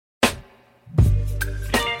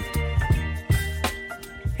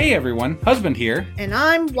Hey everyone, husband here. And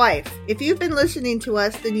I'm wife. If you've been listening to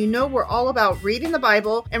us, then you know we're all about reading the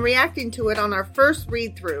Bible and reacting to it on our first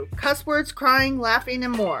read-through. Cuss words, crying, laughing,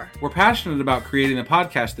 and more. We're passionate about creating a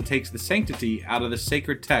podcast that takes the sanctity out of the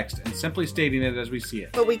sacred text and simply stating it as we see it.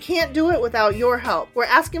 But we can't do it without your help. We're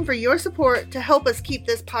asking for your support to help us keep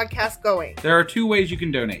this podcast going. There are two ways you can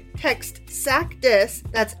donate. Text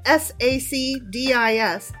SACDIS, that's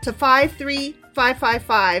SACDIS, to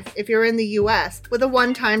 53555 if you're in the U.S. with a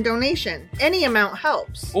one-time donation. Any amount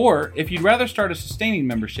helps. Or, if you'd rather start a sustaining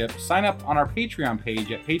membership, sign up on our Patreon page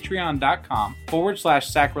at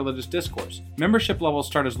patreon.com/sacrilegious discourse. Membership levels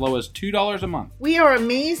start as low as $2 a month. We are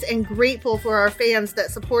amazed and grateful for our fans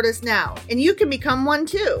that support us now, and you can become one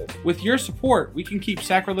too. With your support, we can keep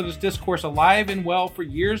Sacrilegious Discourse alive and well for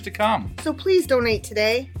years to come. So please donate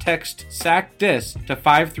today. Text SACDIS to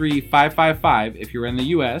 53555 if you're in the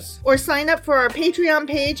U.S. Or sign up for our Patreon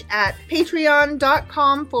page at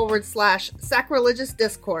patreon.com/sacrilegious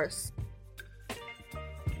discourse.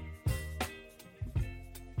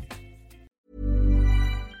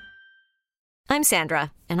 I'm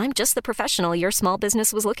Sandra, and I'm just the professional your small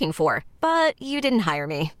business was looking for. But you didn't hire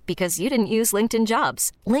me because you didn't use LinkedIn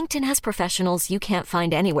Jobs. LinkedIn has professionals you can't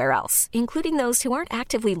find anywhere else, including those who aren't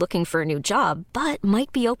actively looking for a new job, but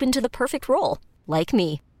might be open to the perfect role, like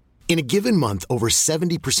me. In a given month, over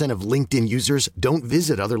 70% of LinkedIn users don't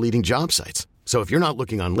visit other leading job sites. So if you're not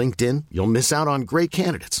looking on LinkedIn, you'll miss out on great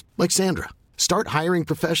candidates like Sandra. Start hiring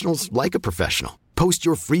professionals like a professional. Post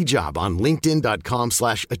your free job on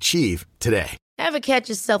linkedin.com/achieve today. Ever catch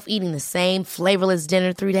yourself eating the same flavorless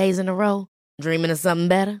dinner 3 days in a row? Dreaming of something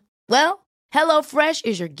better? Well, HelloFresh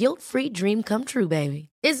is your guilt-free dream come true, baby.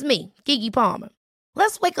 It's me, Keke Palmer.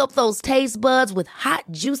 Let's wake up those taste buds with hot,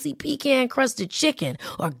 juicy pecan-crusted chicken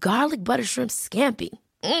or garlic butter shrimp scampi.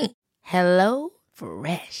 Hello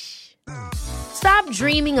Fresh. Stop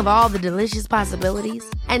dreaming of all the delicious possibilities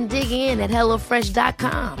and dig in at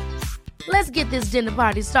HelloFresh.com. Let's get this dinner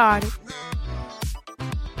party started.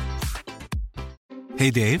 Hey,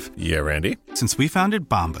 Dave. Yeah, Randy. Since we founded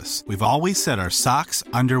Bombas, we've always said our socks,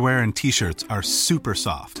 underwear, and T-shirts are super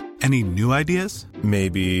soft. Any new ideas?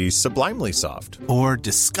 Maybe sublimely soft. Or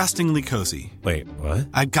disgustingly cozy. Wait, what?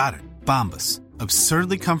 I got it. Bombas.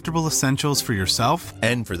 Absurdly comfortable essentials for yourself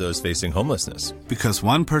and for those facing homelessness. Because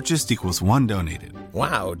one purchased equals one donated.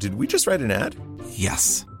 Wow, did we just write an ad?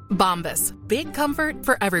 Yes. Bombas. Big comfort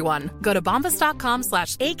for everyone. Go to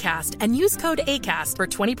bombas.com/ACAST and use code ACAST for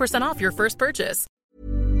 20% off your first purchase.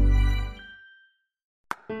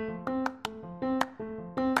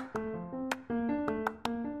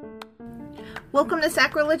 Welcome to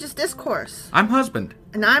Sacrilegious Discourse. I'm husband.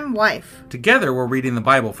 And I'm wife. Together, we're reading the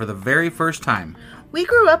Bible for the very first time. We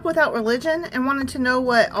grew up without religion and wanted to know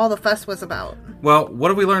what all the fuss was about. Well, what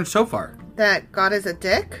have we learned so far? That God is a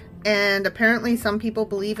dick, and apparently some people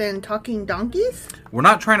believe in talking donkeys? We're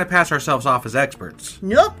not trying to pass ourselves off as experts.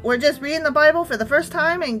 Nope, we're just reading the Bible for the first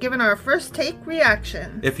time and giving our first take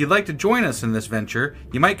reaction. If you'd like to join us in this venture,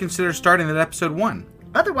 you might consider starting at episode 1.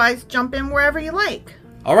 Otherwise, jump in wherever you like.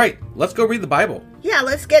 All right, let's go read the Bible. Yeah,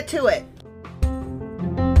 let's get to it.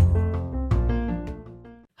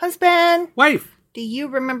 Husband. Wife. Do you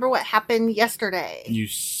remember what happened yesterday? You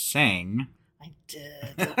sang. I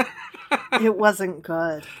did. It wasn't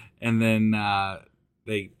good. And then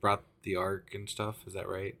they brought the ark and stuff. Is that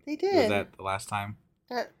right? They did. Was that the last time?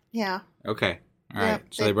 Yeah. Okay. All right.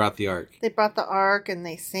 So they brought the ark. They brought the ark, and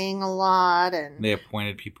they sang a lot, and they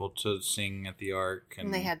appointed people to sing at the ark,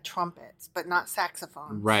 and they had trumpets, but not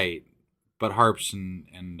saxophones. Right, but harps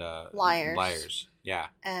and lyres. Yeah.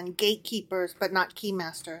 And gatekeepers, but not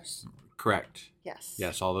keymasters. Correct. Yes.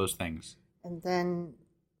 Yes, all those things. And then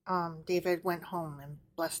David went home and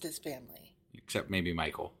blessed his family. Except maybe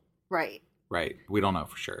Michael. Right. Right. We don't know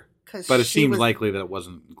for sure. But it seems likely that it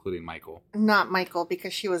wasn't including Michael. Not Michael,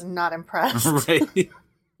 because she was not impressed. Right.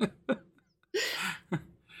 All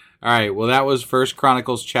right. Well, that was 1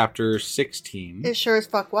 Chronicles chapter 16. It sure as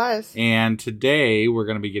fuck was. And today we're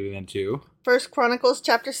going to be getting into 1 Chronicles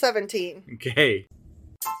chapter 17. Okay.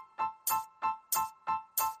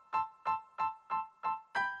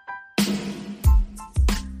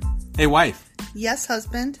 Hey, wife. Yes,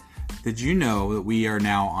 husband. Did you know that we are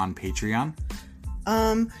now on Patreon?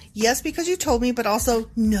 Yes, because you told me, but also,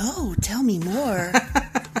 no, tell me more.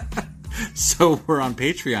 So we're on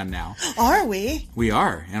Patreon now. Are we? We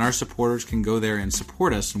are, and our supporters can go there and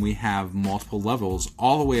support us, and we have multiple levels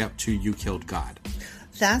all the way up to You Killed God.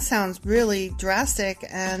 That sounds really drastic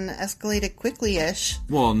and escalated quickly-ish.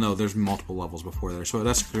 Well, no, there's multiple levels before there, so it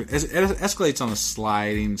escalates on a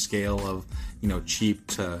sliding scale of, cheap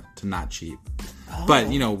to not cheap. Oh. But,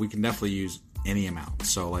 we can definitely use any amount.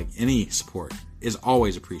 So, like, any support is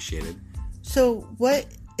always appreciated. So what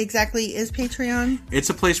exactly is Patreon? It's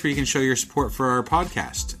a place where you can show your support for our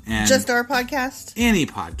podcast. And just our podcast? Any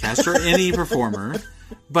podcast or any performer.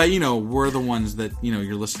 But, we're the ones that,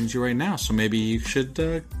 you're listening to right now. So maybe you should,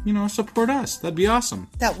 support us. That'd be awesome.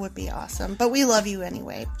 That would be awesome. But we love you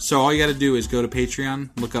anyway. So all you got to do is go to Patreon,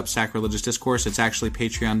 look up Sacrilegious Discourse. It's actually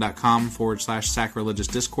patreon.com/sacrilegious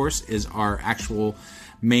discourse is our actual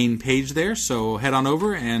main page there. So head on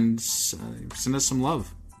over and send us some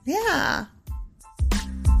love. Yeah.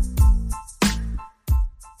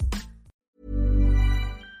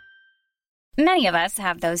 Many of us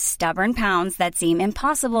have those stubborn pounds that seem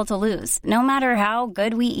impossible to lose, no matter how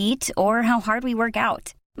good we eat or how hard we work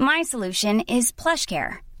out. My solution is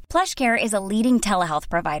PlushCare. PlushCare is a leading telehealth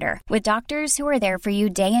provider with doctors who are there for you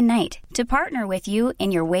day and night to partner with you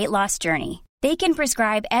in your weight loss journey. They can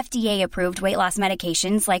prescribe FDA-approved weight loss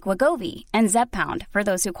medications like Wegovy and Zepbound for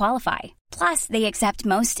those who qualify. Plus, they accept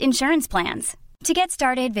most insurance plans. To get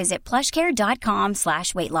started, visit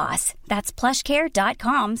plushcare.com/weightloss. That's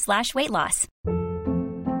plushcare.com/weightloss.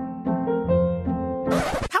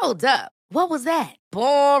 Hold up. What was that?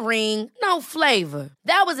 Boring. No flavor.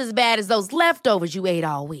 That was as bad as those leftovers you ate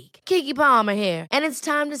all week. Keke Palmer here, and it's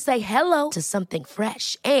time to say hello to something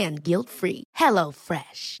fresh and guilt-free. Hello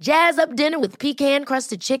Fresh. Jazz up dinner with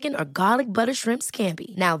pecan-crusted chicken or garlic butter shrimp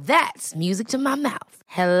scampi. Now that's music to my mouth.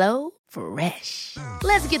 Hello Fresh.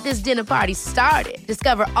 Let's get this dinner party started.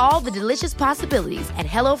 Discover all the delicious possibilities at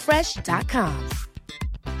HelloFresh.com.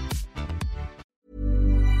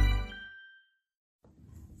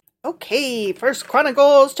 Okay, First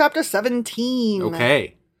Chronicles chapter 17.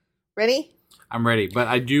 Okay. Ready? I'm ready, but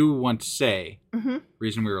I do want to say,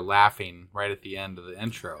 reason we were laughing right at the end of the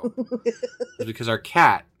intro is because our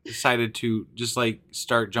cat decided to just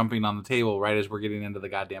start jumping on the table right as we're getting into the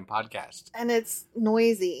goddamn podcast. And it's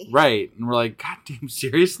noisy. Right. And we're like, goddamn,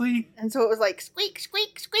 seriously? And so it was like, squeak,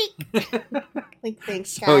 squeak, squeak.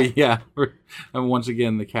 Thanks, cat. Oh, yeah. And once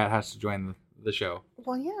again, the cat has to join the show.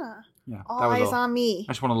 Well, yeah. Yeah. All eyes on me.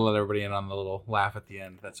 I just wanted to let everybody in on the little laugh at the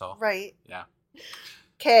end. That's all. Right. Yeah.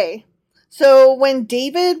 Okay. So when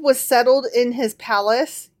David was settled in his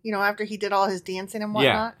palace, after he did all his dancing and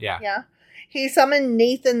whatnot. Yeah. He summoned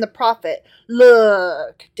Nathan the prophet.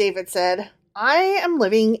 Look, David said, I am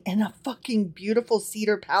living in a fucking beautiful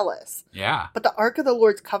cedar palace. Yeah. But the Ark of the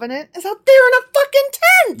Lord's Covenant is out there in a fucking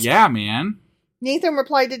tent. Yeah, man. Nathan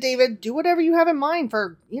replied to David, do whatever you have in mind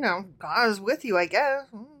for, God is with you, I guess.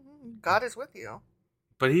 God is with you.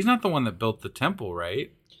 But he's not the one that built the temple,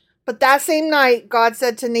 right? But that same night, God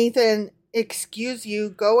said to Nathan, excuse you,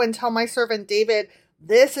 go and tell my servant David,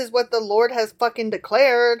 this is what the Lord has fucking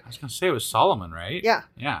declared. I was going to say it was Solomon, right? Yeah.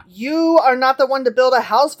 Yeah. You are not the one to build a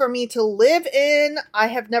house for me to live in. I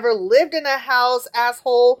have never lived in a house,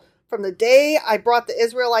 asshole. From the day I brought the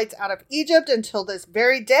Israelites out of Egypt until this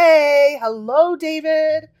very day. Hello,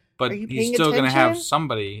 David. But he's still going to have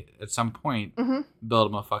somebody at some point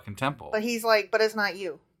build him a fucking temple. But he's like, but it's not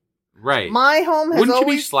you. Right. My home has Wouldn't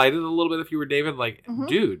always... you be slighted a little bit if you were David? Like,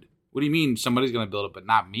 dude, what do you mean somebody's going to build it but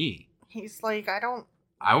not me? He's like,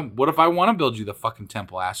 what if I want to build you the fucking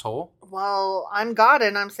temple, asshole? Well, I'm God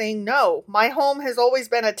and I'm saying no. My home has always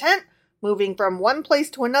been a tent, moving from one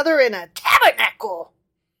place to another in a tabernacle.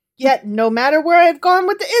 Yet, no matter where I've gone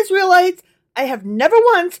with the Israelites, I have never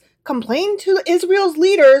once complained to Israel's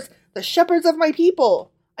leaders, the shepherds of my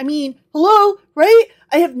people. I mean, hello, right?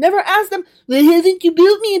 I have never asked them, why haven't you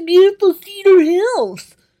built me a beautiful cedar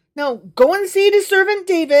house? No, go and say to servant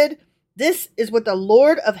David, this is what the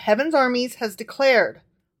Lord of heaven's armies has declared.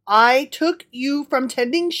 I took you from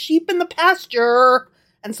tending sheep in the pasture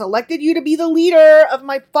and selected you to be the leader of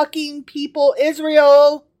my fucking people,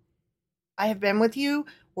 Israel. I have been with you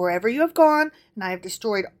wherever you have gone, and I have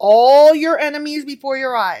destroyed all your enemies before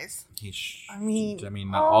your eyes. I mean,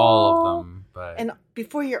 not all of them, but... And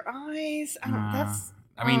before your eyes?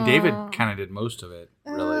 David kind of did most of it,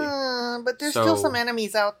 really. But there's still some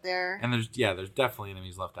enemies out there. And there's definitely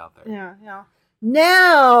enemies left out there. Yeah.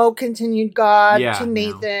 Now, continued God to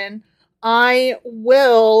Nathan, I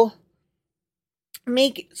will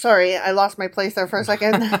make... Sorry, I lost my place there for a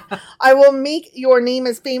second. I will make your name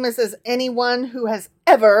as famous as anyone who has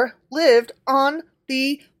ever lived on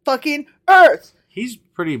the fucking earth. He's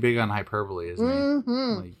pretty big on hyperbole, isn't he?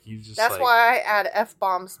 Mm-hmm. That's why I add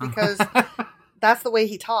F-bombs, because that's the way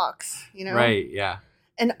he talks, Right, yeah.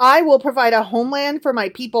 And I will provide a homeland for my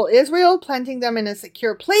people Israel, planting them in a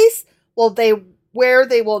secure place where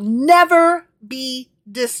they will never be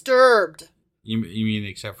disturbed. You mean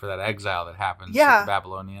except for that exile that happens to the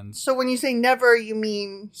Babylonians? So when you say never, you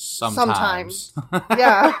mean sometimes.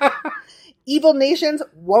 Yeah. evil nations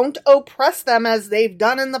won't oppress them as they've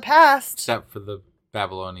done in the past. Except for the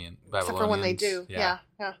Babylonians. Except for when they do. Yeah.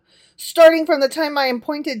 Starting from the time I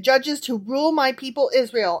appointed judges to rule my people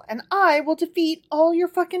Israel, and I will defeat all your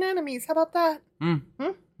fucking enemies. How about that?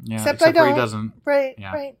 Yeah, except I don't. He doesn't. Right.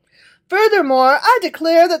 Furthermore, I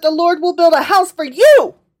declare that the Lord will build a house for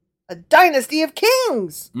you, a dynasty of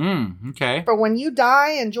kings. Okay. For when you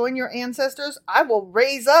die and join your ancestors, I will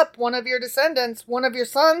raise up one of your descendants, one of your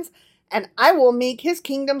sons, and I will make his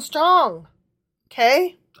kingdom strong.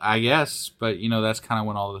 Okay? I guess, but that's kind of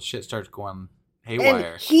when all the shit starts going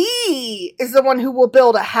haywire. And he is the one who will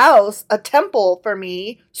build a house, a temple for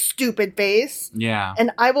me, stupid face. Yeah.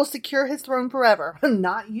 And I will secure his throne forever.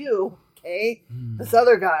 Not you, okay? This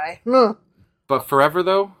other guy. But forever,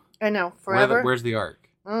 though? I know, forever. Where's the Ark?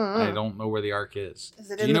 I don't know where the Ark is. Is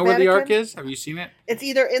it Do in you the know where the Ark Vatican? is? Have you seen it? It's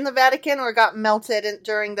either in the Vatican or got melted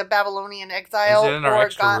during the Babylonian exile. Is it in our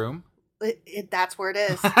extra room? That's where it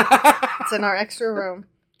is. It's in our extra room.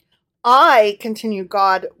 I, continued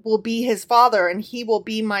God, will be his father, and he will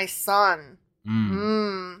be my son.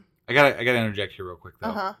 I gotta interject here real quick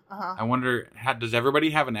though. I wonder, does everybody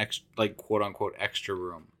have an quote unquote extra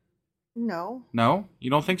room? No. No, you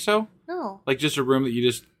don't think so? No. Like just a room that you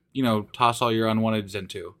just toss all your unwanteds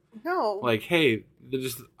into. No. Like, hey,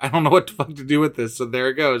 I don't know what the fuck to do with this, so there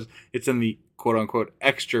it goes. It's in the quote unquote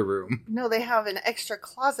extra room. No, they have an extra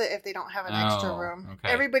closet if they don't have an extra room.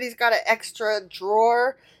 Okay. Everybody's got an extra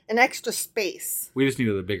drawer, an extra space. We just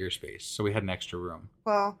needed a bigger space, so we had an extra room.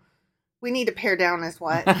 Well, we need to pare down is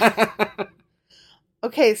what.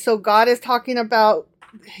 Okay, so God is talking about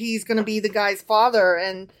he's going to be the guy's father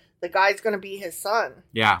and the guy's going to be his son.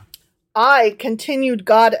 Yeah. I, continued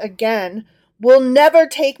God again, will never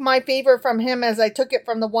take my favor from him as I took it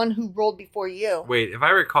from the one who ruled before you. Wait, if I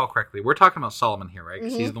recall correctly, we're talking about Solomon here, right?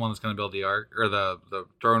 Because he's the one that's going to build the ark, or the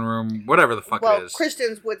throne room, whatever the fuck it is.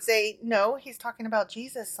 Christians would say, no, he's talking about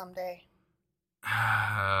Jesus someday.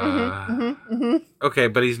 Okay,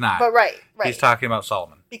 but he's not. But right. He's talking about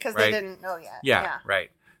Solomon. Because right? they didn't know yet. Yeah,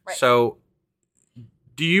 right. So,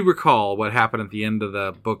 do you recall what happened at the end of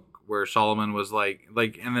the book where Solomon was like,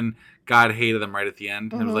 and then God hated them right at the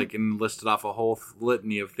end? It was like, and listed off a whole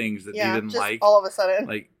litany of things that he didn't just like. all of a sudden.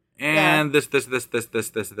 This,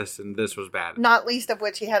 and this was bad. Not least of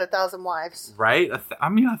which he had 1,000 wives. Right?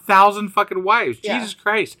 1,000 fucking wives. Yeah. Jesus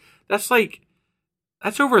Christ. That's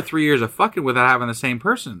over 3 years of fucking without having the same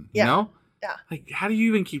person, you know? Yeah. Like, how do you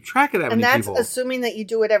even keep track of that many people? And that's assuming that you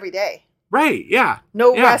do it every day. Right, yeah.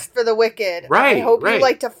 No rest for the wicked. Right, I hope you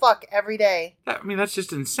like to fuck every day. That's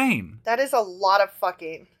just insane. That is a lot of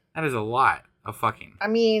fucking. That is a lot of fucking. I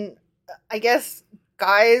mean, I guess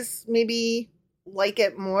guys maybe like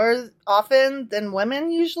it more often than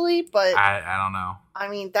women usually, but I don't know. I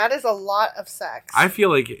mean, that is a lot of sex. I feel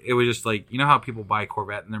like it was just like, you know how people buy a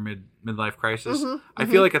Corvette in their midlife crisis? I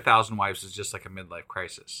feel like 1,000 wives is just like a midlife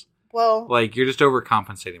crisis. Well, like you're just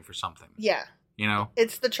overcompensating for something. Yeah. You know?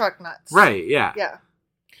 It's the truck nuts. Right, yeah. Yeah.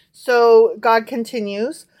 So God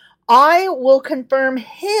continues, I will confirm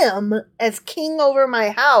him as king over my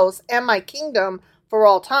house and my kingdom for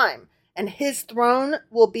all time, and his throne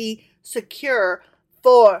will be secure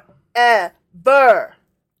forever.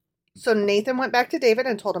 So Nathan went back to David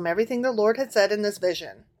and told him everything the Lord had said in this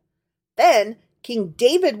vision. Then King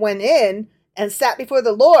David went in and sat before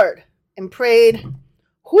the Lord and prayed,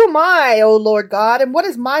 Who am I, O Lord God, and what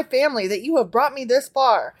is my family that you have brought me this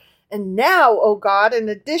far? And now, O God, in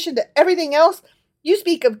addition to everything else, you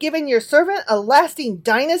speak of giving your servant a lasting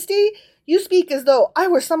dynasty. You speak as though I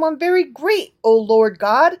were someone very great, O Lord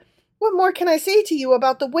God. What more can I say to you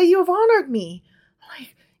about the way you have honored me?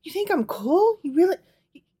 Like, you think I'm cool? You really...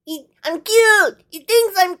 I'm cute. He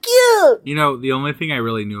thinks I'm cute. You know, the only thing I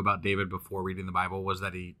really knew about David before reading the Bible was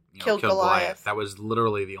that he killed Goliath. That was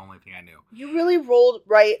literally the only thing I knew. You really rolled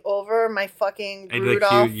right over my fucking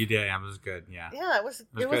Rudolph. You did. It was good. Yeah. Yeah,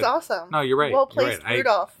 it was awesome. No, you're right. Well placed, right.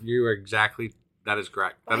 Rudolph. You were exactly. That is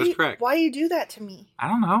correct. That is correct. Why do you do that to me? I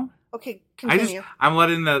don't know. Okay, continue. I'm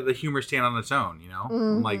letting the humor stand on its own. You know,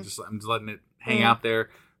 I'm just letting it hang out there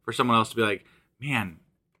for someone else to be like, man.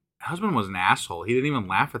 Husband was an asshole. He didn't even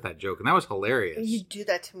laugh at that joke, and that was hilarious. You do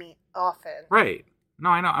that to me often, right?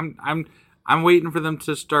 No, I know. I'm waiting for them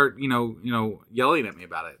to start, yelling at me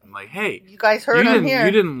about it. I'm like, hey, you guys heard him here.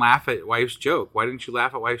 You didn't laugh at wife's joke. Why didn't you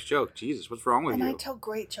laugh at wife's joke? Jesus, what's wrong with you? And I tell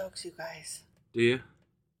great jokes, you guys. Do you?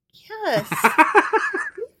 Yes.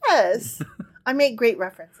 Yes. I make great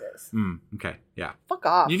references. Okay. Yeah. Fuck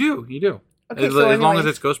off. You do. Okay, as long as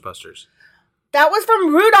it's Ghostbusters. That was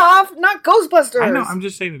from Rudolph, not Ghostbusters. I know. I'm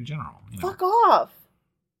just saying in general. Fuck off.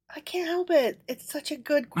 I can't help it. It's such a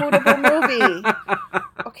good quotable movie.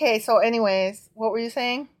 Okay, so anyways, what were you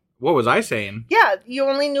saying? What was I saying? Yeah, you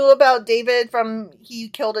only knew about David from he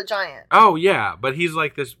killed a giant. Oh, yeah, but he's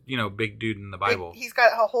like this, big dude in the Bible. He's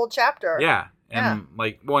got a whole chapter. Yeah, and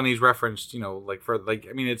and he's referenced,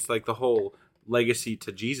 it's like the whole legacy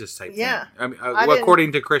to Jesus type thing. I mean,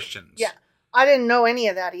 according to Christians. Yeah, I didn't know any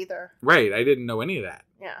of that either. Right, I didn't know any of that.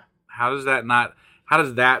 Yeah. How does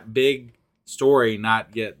that big story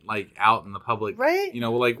not get like out in the public? Right.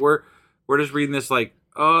 We're just reading this like,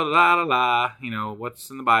 oh, la la la, what's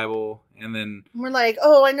in the Bible, and then we're like,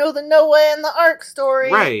 oh, I know the Noah and the Ark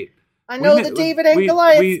story. Right. I know the David and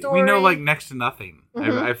Goliath story. We know like next to nothing.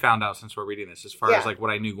 Mm-hmm. I found out since we're reading this, as far as like what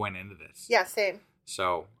I knew going into this. Yeah, same.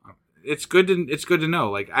 So it's good to know.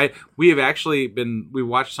 Like we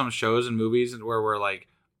watched some shows and movies where we're like,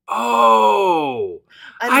 oh,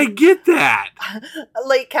 I get that.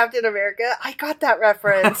 Like Captain America, I got that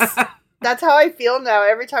reference. That's how I feel now.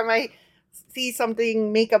 Every time I see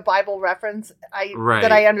something make a Bible reference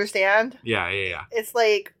that I understand. Yeah. It's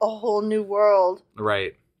like a whole new world.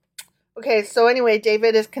 Right. Okay, so anyway,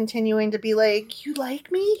 David is continuing to be like, you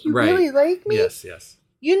like me? You really like me? Yes.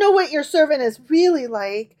 You know what your servant is really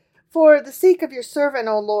like. For the sake of your servant,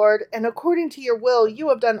 O Lord, and according to your will, you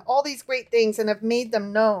have done all these great things and have made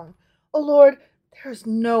them known. O Lord, there is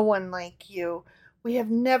no one like you. We have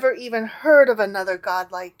never even heard of another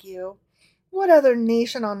God like you. What other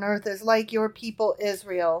nation on earth is like your people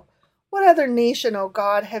Israel? What other nation, O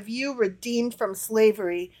God, have you redeemed from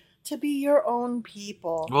slavery to be your own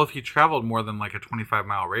people? Well, if you traveled more than like a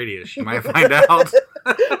 25-mile radius, you might find out.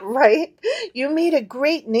 Right? You made a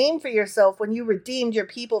great name for yourself when you redeemed your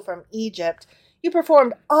people from Egypt. You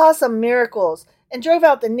performed awesome miracles and drove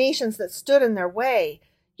out the nations that stood in their way.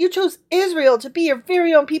 You chose Israel to be your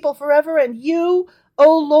very own people forever, and you,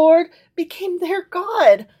 O Lord, became their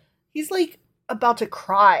God. He's like about to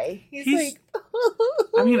cry. He's like,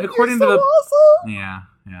 I mean, according to awesome. Yeah.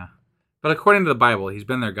 But according to the Bible, he's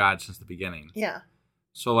been their God since the beginning. Yeah.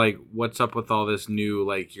 So, like, what's up with all this new,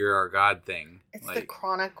 like, you're our God thing? It's like, the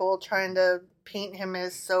Chronicle trying to paint him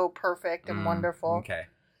as so perfect and wonderful. Okay.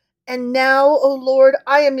 And now, O Lord,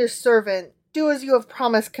 I am your servant. Do as you have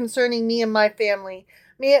promised concerning me and my family.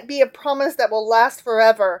 May it be a promise that will last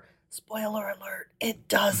forever. Spoiler alert, it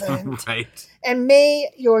doesn't. Right. And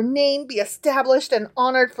may your name be established and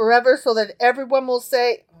honored forever so that everyone will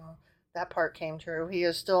say, oh, that part came true. He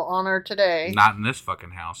is still honored today. Not in this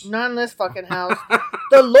fucking house. Not in this fucking house.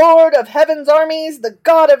 The Lord of heaven's armies, the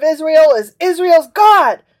God of Israel, is Israel's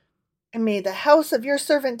God. And may the house of your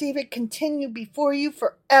servant David continue before you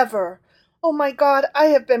forever. Oh my God, I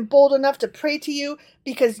have been bold enough to pray to you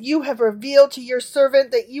because you have revealed to your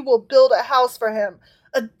servant that you will build a house for him,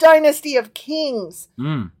 a dynasty of kings.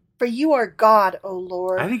 For you are God, O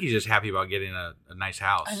Lord. I think he's just happy about getting a nice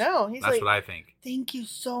house. I know. That's what I think. Thank you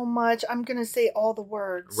so much. I'm going to say all the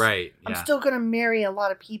words. Right. Yeah. I'm still going to marry a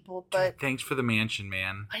lot of people, but... Thanks for the mansion,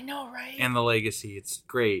 man. I know, right? And the legacy. It's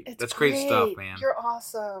great. That's great stuff, man. You're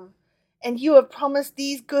awesome. And you have promised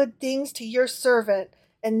these good things to your servant.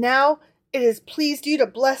 And now it has pleased you to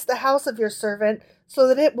bless the house of your servant so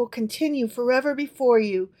that it will continue forever before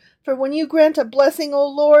you. For when you grant a blessing, O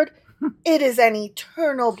Lord, it is an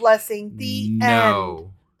eternal blessing. The end.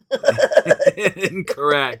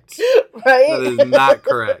 Incorrect. Right? That is not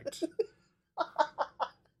correct.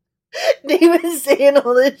 David's saying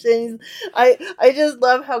all this things. I just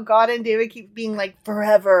love how God and David keep being like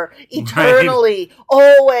forever, eternally,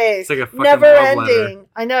 always, It's like a fucking never love ending. letter.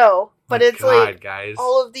 I know, but it's God, like guys.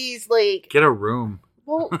 all of these like. Get a room.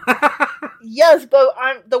 Well, yes, but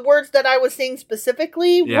the words that I was saying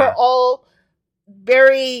specifically were all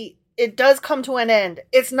very. It does come to an end.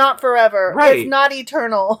 It's not forever. Right. It's not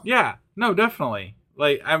eternal. Yeah. No, definitely.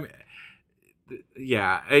 Like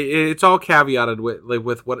it's all caveated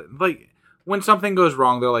with what, like, when something goes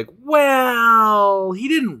wrong, they're like, well, he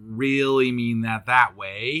didn't really mean that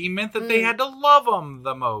way. He meant that they had to love him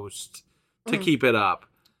the most to keep it up.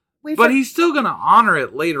 But he's still going to honor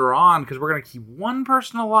it later on because we're going to keep one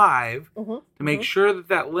person alive to make sure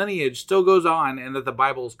that lineage still goes on and that the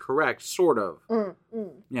Bible is correct, sort of.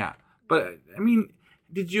 Yeah. But, I mean,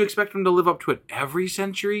 did you expect him to live up to it every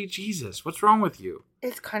century? Jesus, what's wrong with you?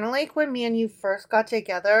 It's kind of like when me and you first got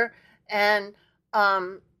together and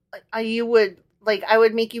I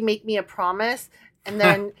would make you make me a promise and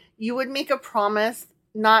then you would make a promise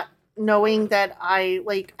not knowing that I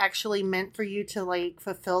like actually meant for you to like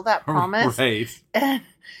fulfill that promise. Right. And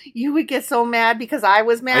you would get so mad because I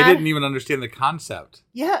was mad. I didn't even understand the concept.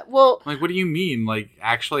 Yeah, well, like, what do you mean? Like,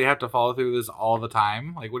 actually have to follow through this all the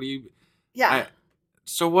time? Like, what do you? Yeah.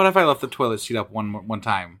 So what if I left the toilet seat up one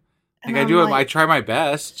time? Like, I do it. I try my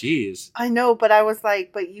best. Jeez. I know, but I was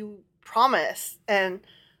like, but you promised. And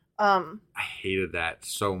I hated that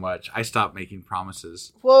so much. I stopped making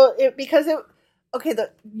promises. Well,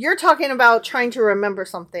 you're talking about trying to remember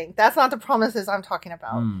something. That's not the promises I'm talking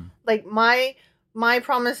about. Like my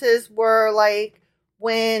promises were like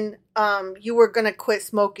when you were gonna quit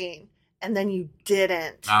smoking and then you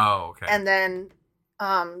didn't. Oh, okay. And then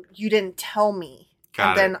you didn't tell me.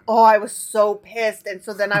 Got and then I was so pissed. And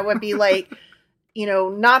so then I would be like,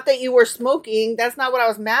 not that you were smoking. That's not what I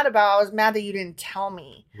was mad about. I was mad that you didn't tell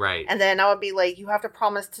me. Right. And then I would be like, you have to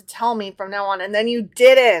promise to tell me from now on. And then you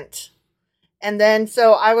didn't. And then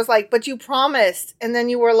so I was like, but you promised. And then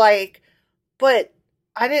you were like, but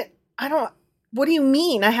I don't, what do you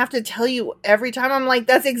mean? I have to tell you every time? I'm like,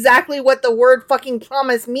 that's exactly what the word fucking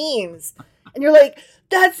promise means. And you're like,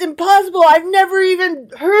 that's impossible. I've never even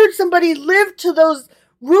heard somebody live to those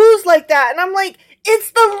rules like that. And I'm like,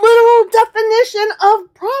 it's the literal definition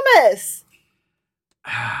of promise.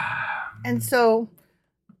 And so,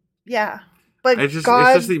 yeah. But it's just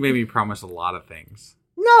that you made me promise a lot of things.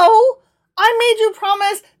 No, I made you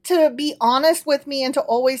promise to be honest with me and to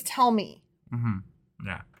always tell me. Mm-hmm.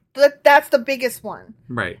 Yeah. But that's the biggest one.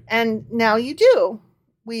 Right. And now you do.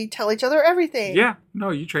 We tell each other everything. Yeah.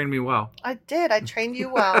 No, you trained me well. I did. I trained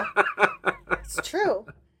you well. It's true.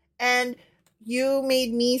 And you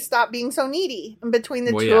made me stop being so needy. And between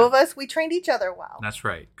the two of us, we trained each other well. That's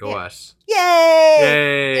right. Go us. Yay!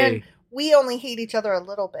 Yay! And we only hate each other a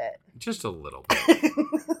little bit. Just a little bit.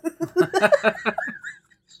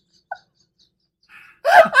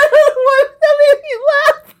 I don't know why that made me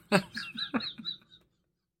laugh.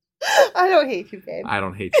 I don't hate you, babe. I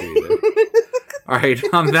don't hate you either. All right.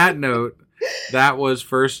 On that note, that was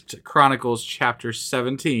 1 Chronicles chapter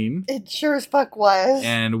 17. It sure as fuck was.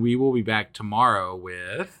 And we will be back tomorrow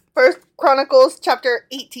with 1 Chronicles chapter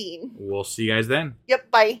 18. We'll see you guys then.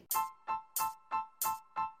 Yep. Bye.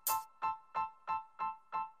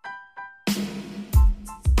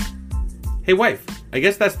 Hey, wife. I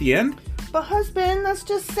guess that's the end? But husband, that's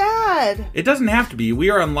just sad. It doesn't have to be. We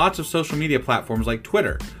are on lots of social media platforms like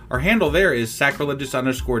Twitter. Our handle there is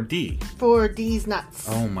sacrilegious_D. For D's nuts.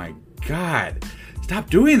 Oh my God. Stop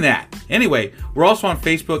doing that. Anyway, we're also on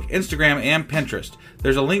Facebook, Instagram, and Pinterest.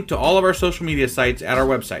 There's a link to all of our social media sites at our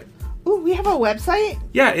website. Ooh, we have a website?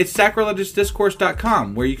 Yeah, it's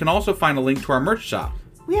sacrilegiousdiscourse.com, where you can also find a link to our merch shop.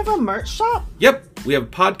 We have a merch shop? Yep, we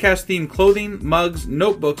have podcast-themed clothing, mugs,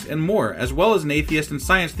 notebooks, and more, as well as an atheist and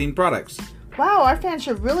science-themed products. Wow, our fans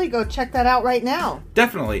should really go check that out right now.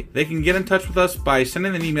 Definitely. They can get in touch with us by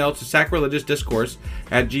sending an email to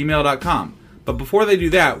sacrilegiousdiscourse@gmail.com. But before they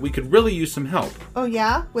do that, we could really use some help. Oh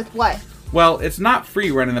yeah? With what? Well, it's not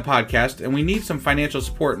free running the podcast, and we need some financial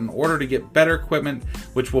support in order to get better equipment,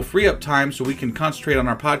 which will free up time so we can concentrate on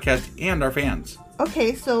our podcast and our fans.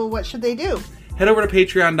 Okay, so what should they do? Head over to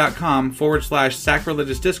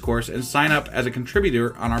patreon.com/sacrilegiousdiscourse and sign up as a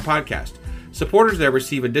contributor on our podcast. Supporters there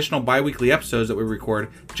receive additional bi-weekly episodes that we record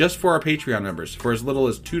just for our Patreon members for as little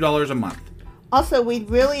as $2 a month. Also, we'd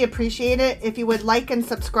really appreciate it if you would like and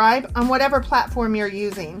subscribe on whatever platform you're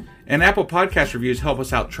using. And Apple Podcast reviews help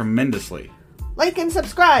us out tremendously. Like and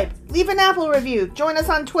subscribe. Leave an Apple review. Join us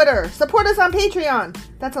on Twitter. Support us on Patreon.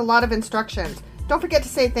 That's a lot of instructions. Don't forget to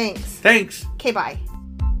say thanks. Thanks. Okay, bye.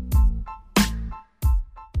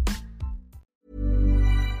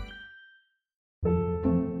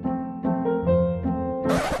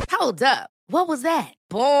 Hold up. What was that?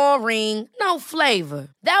 Boring. No flavor.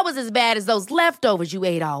 That was as bad as those leftovers you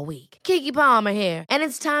ate all week. Keke Palmer here. And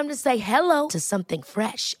it's time to say hello to something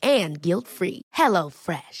fresh and guilt-free. Hello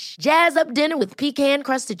Fresh. Jazz up dinner with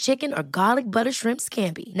pecan-crusted chicken or garlic butter shrimp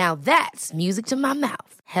scampi. Now that's music to my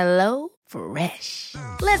mouth. Hello Fresh.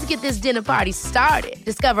 Let's get this dinner party started.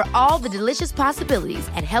 Discover all the delicious possibilities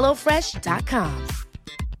at HelloFresh.com.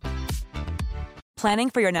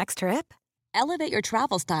 Planning for your next trip? Elevate your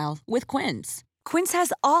travel style with Quince. Quince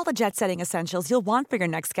has all the jet-setting essentials you'll want for your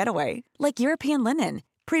next getaway, like European linen,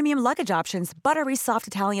 premium luggage options, buttery soft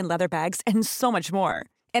Italian leather bags, and so much more.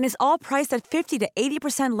 And is all priced at 50 to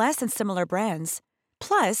 80% less than similar brands.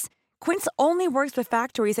 Plus, Quince only works with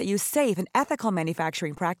factories that use safe and ethical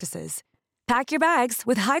manufacturing practices. Pack your bags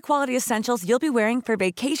with high-quality essentials you'll be wearing for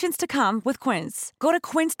vacations to come with Quince. Go to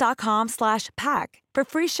quince.com/pack for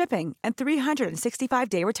free shipping and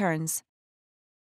 365-day returns.